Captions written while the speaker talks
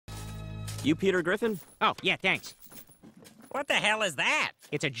You Peter Griffin? Oh, yeah, thanks. What the hell is that?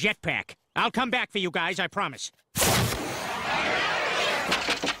 It's a jetpack. I'll come back for you guys, I promise.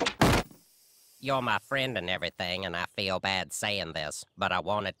 You're my friend and everything, and I feel bad saying this, but I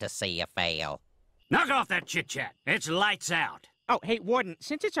wanted to see you fail. Knock off that chit-chat. It's lights out. Oh, hey, Warden,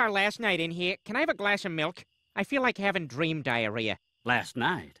 since it's our last night in here, can I have a glass of milk? I feel like having dream diarrhea. Last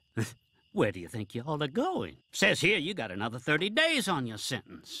night? Where do you think y'all are going? Says here you got another 30 days on your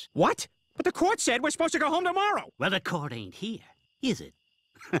sentence. What? But the court said we're supposed to go home tomorrow. Well, the court ain't here, is it?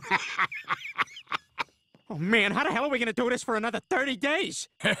 Oh, man, how the hell are we going to do this for another 30 days?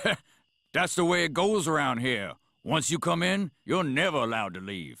 That's the way it goes around here. Once you come in, you're never allowed to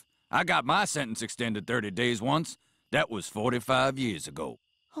leave. I got my sentence extended 30 days once. That was 45 years ago.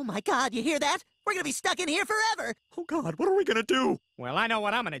 Oh my God, you hear that? We're gonna be stuck in here forever! Oh, God, what are we going to do? Well, I know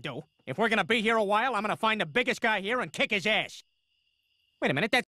what I'm going to do. If we're going to be here a while, I'm going to find the biggest guy here and kick his ass. Wait a minute,